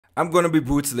I'm gonna be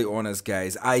brutally honest,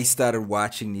 guys. I started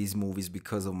watching these movies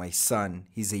because of my son.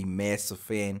 He's a massive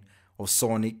fan of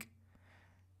Sonic.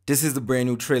 This is the brand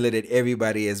new trailer that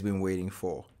everybody has been waiting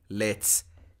for. Let's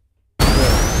go.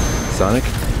 Sonic,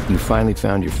 you finally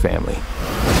found your family.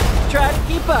 Try to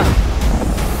keep up.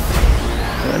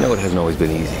 I know it hasn't always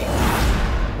been easy,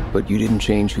 but you didn't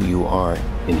change who you are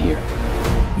in here.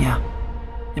 Yeah,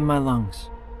 in my lungs.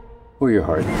 Or your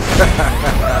heart.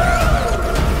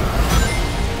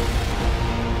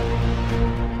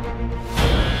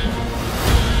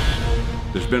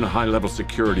 There's been a high-level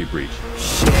security breach.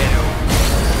 Shadow.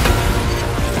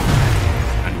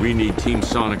 And we need Team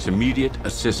Sonic's immediate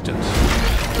assistance.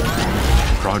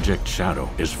 Project Shadow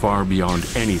is far beyond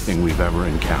anything we've ever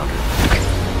encountered.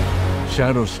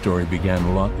 Shadow's story began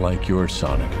a lot like yours,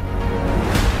 Sonic.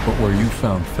 But where you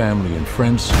found family and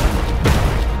friends,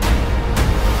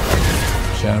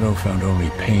 Shadow found only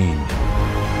pain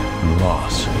and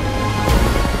loss.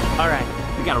 All right,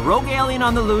 we got a rogue alien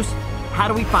on the loose. How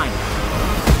do we find it?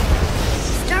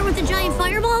 Start with a giant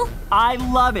fireball? I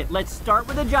love it. Let's start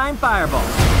with a giant fireball.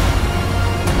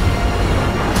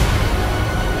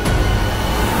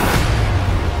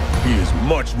 He is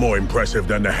much more impressive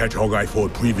than the hedgehog I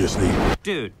fought previously.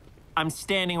 Dude, I'm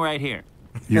standing right here.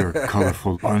 You're a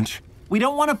colorful bunch. We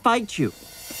don't want to fight you.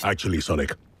 Actually,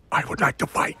 Sonic, I would like to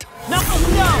fight. No,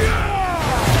 no!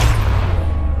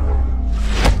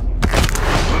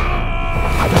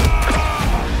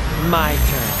 My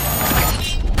turn.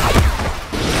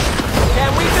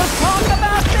 Can we just talk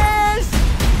about this?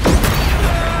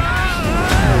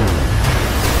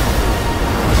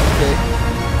 Okay.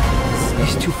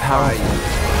 He's too powerful.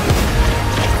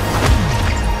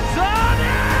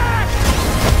 Sonic!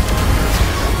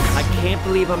 I can't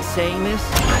believe I'm saying this,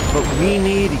 but we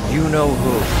need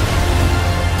you-know-who.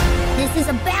 This is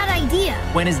a bad idea.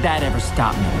 When has that ever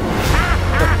stopped me?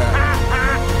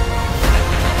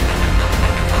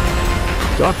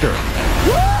 Doctor!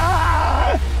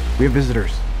 We have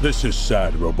visitors. This is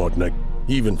sad, Robotnik.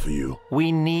 Even for you.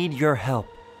 We need your help.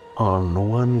 On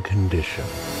one condition.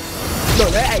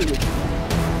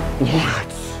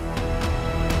 What?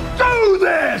 Do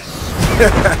this!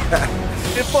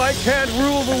 If I can't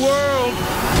rule the world,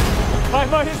 I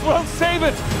might as well save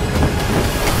it!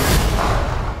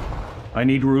 I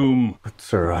need room. But,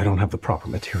 sir, I don't have the proper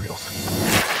materials.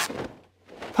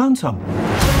 Found some.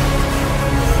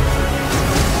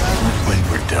 When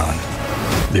we're done,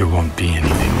 there won't be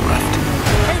anything left.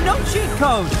 Hey, no cheat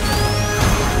code!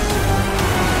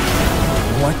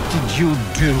 What did you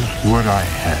do? What I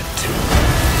had to.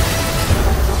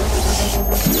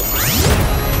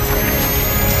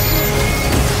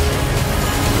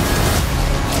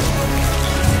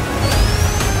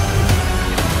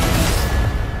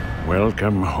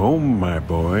 Welcome home, my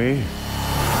boy.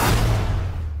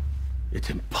 It's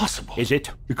impossible. Is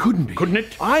it? It couldn't be. Couldn't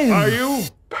it? I am... Are you?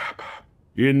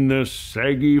 In the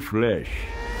saggy flesh.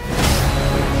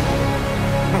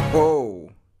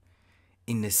 Whoa.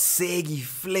 In the saggy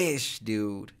flesh,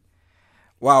 dude.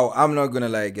 Wow, I'm not gonna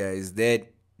lie, guys. That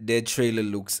trailer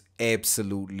looks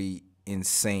absolutely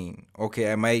insane. Okay,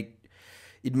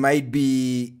 it might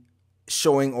be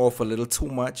showing off a little too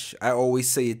much. I always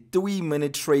say a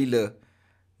 3-minute trailer,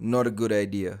 not a good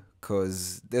idea.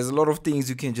 Because there's a lot of things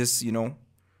you can just,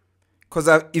 because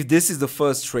if this is the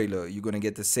first trailer, you're going to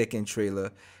get the second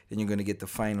trailer, then you're going to get the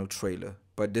final trailer.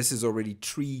 But this is already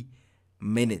 3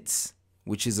 minutes,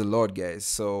 which is a lot, guys.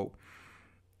 So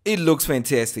it looks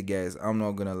fantastic, guys. I'm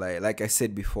not going to lie. Like I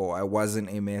said before, I wasn't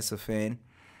a massive fan.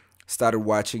 Started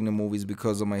watching the movies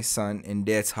because of my son, and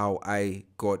that's how I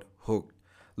got hooked.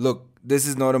 Look, this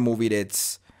is not a movie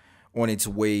that's on its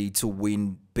way to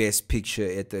win Best Picture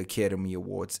at the Academy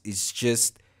Awards. It's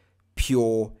just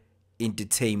pure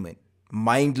entertainment.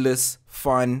 Mindless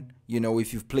fun.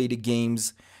 If you've played the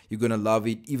games, you're going to love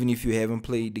it. Even if you haven't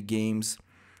played the games,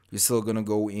 you're still going to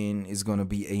go in. It's going to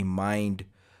be a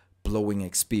mind-blowing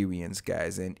experience,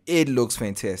 guys. And it looks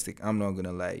fantastic. I'm not going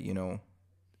to lie,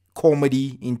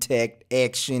 Comedy, intact,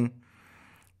 action.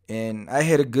 And I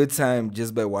had a good time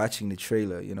just by watching the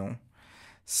trailer,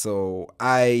 So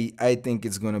I think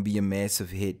it's going to be a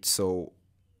massive hit. So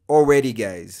already,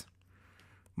 guys,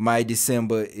 my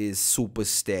December is super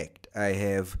stacked. I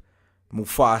have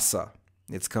Mufasa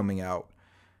that's coming out.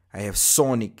 I have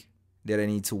Sonic that I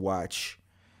need to watch.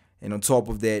 And on top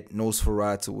of that,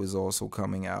 Nosferatu is also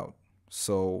coming out.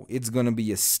 So it's going to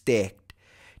be a stacked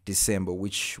December,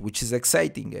 which is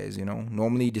exciting, guys.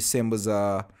 Normally Decembers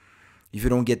are, if you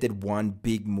don't get that one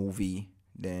big movie,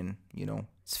 then,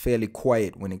 it's fairly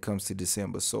quiet when it comes to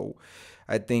December. So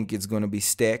I think it's going to be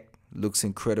stacked. Looks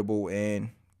incredible. And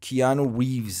Keanu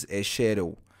Reeves as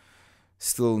Shadow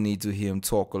Still need to hear him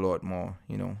talk a lot more,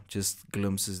 you know, just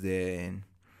glimpses there. And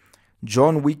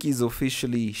John Wick is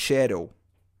officially Shadow.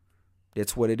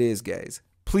 That's what it is, guys.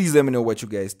 Please let me know what you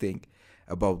guys think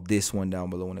about this one down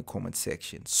below in the comment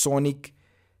section. Sonic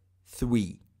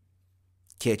 3.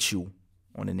 Catch you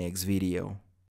on the next video.